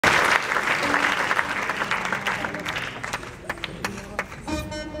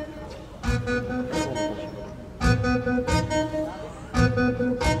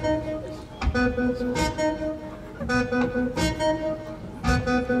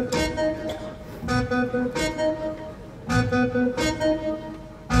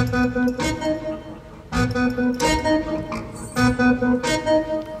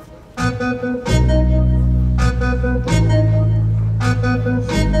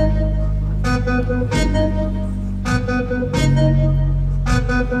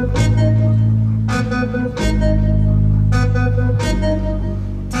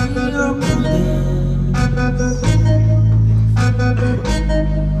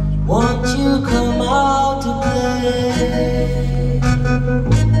Won't you come out to play?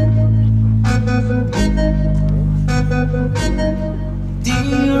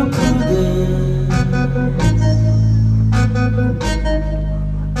 Dear Prudence,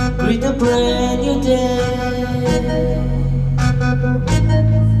 greet a brand new day.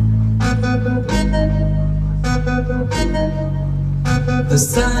 The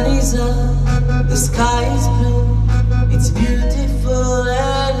sun is up, the sky is blue, it's beautiful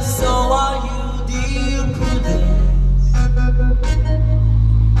and so are you, dear Prudence.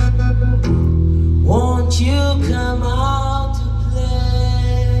 Won't you come out to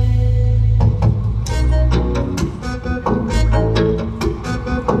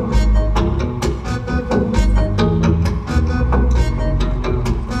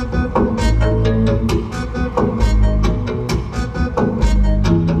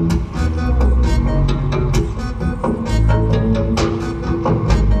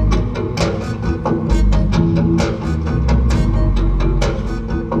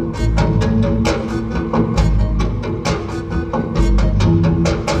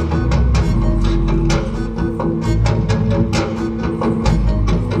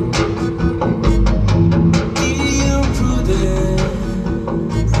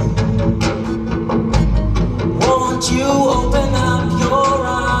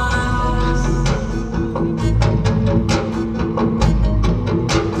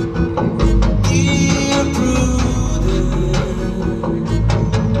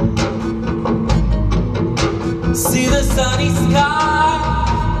see the sunny sky.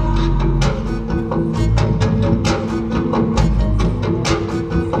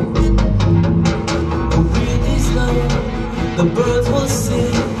 The wind is low, the birds will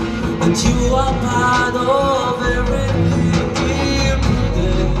sing, that you are part of everything, dear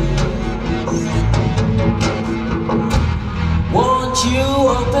Prudence. Won't you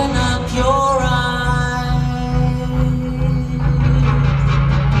open up your eyes?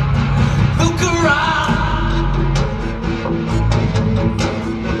 Look around.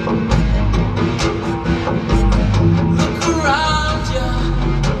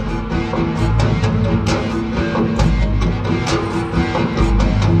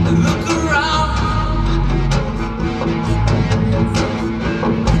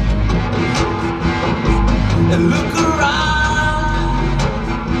 Look around.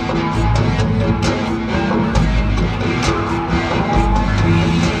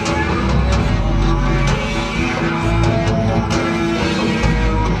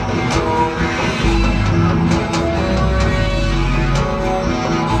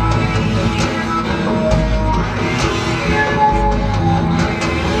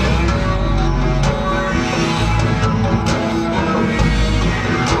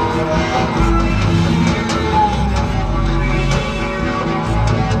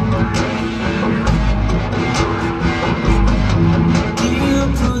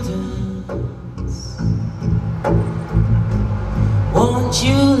 Won't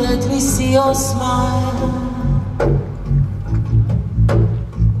you let me see your smile?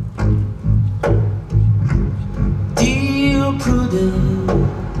 Dear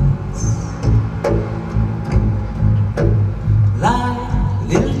Prudence, like a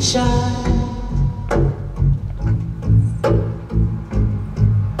little child,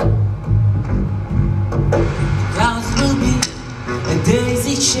 clouds will be a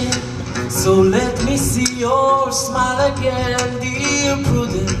daisy chain, so let me see your smile again, dear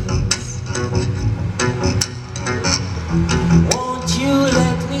Prudence. Won't you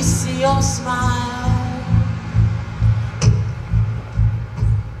let me see your smile?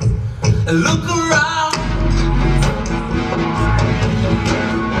 Look around.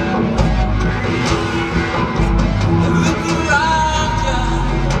 Look around, yeah.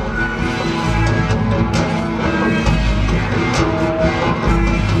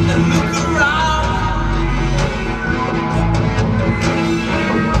 Look around.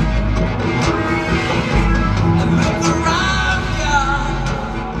 Look around, yeah.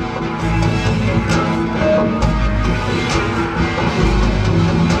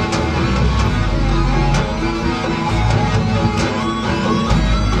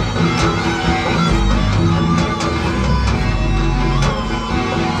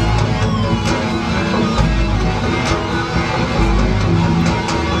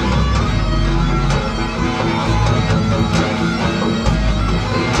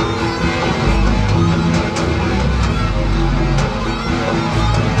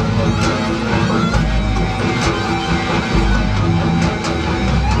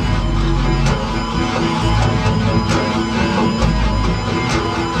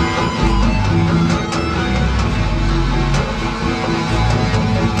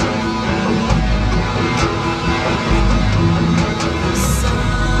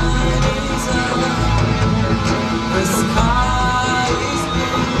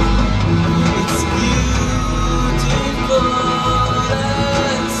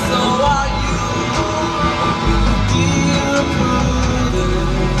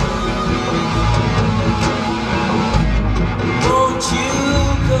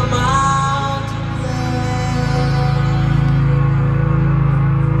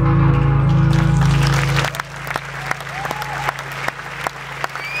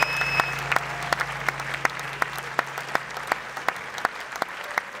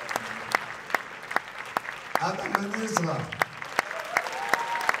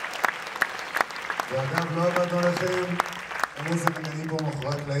 ואגב, לא עבדנו לכם, אין איזה מנגנים פה מאחורי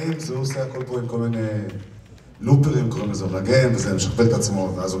הקלעים, זה הוא עושה הכל פה עם כל מיני לופרים, קוראים לזה מנגן, וזה משכפל את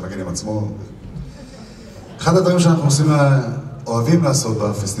עצמו, ואז הוא מנגן עם עצמו. אחד הדברים שאנחנו אוהבים לעשות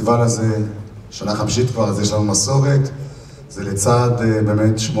בפסטיבל הזה, שנה חמישית כבר, אז יש לנו מסורת, זה לצד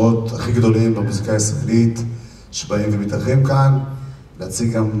באמת שמות הכי גדולים במוזיקה הישראלית, שבאים ומתארחים כאן,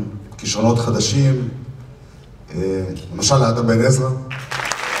 להציג גם כישרונות חדשים, למשל לאדם בן עזרא.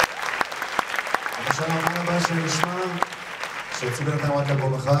 למשל האמן הבא שנשמע, שהוציא בינתיים רק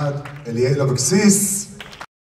אלבום אחד, אליאל אבקסיס.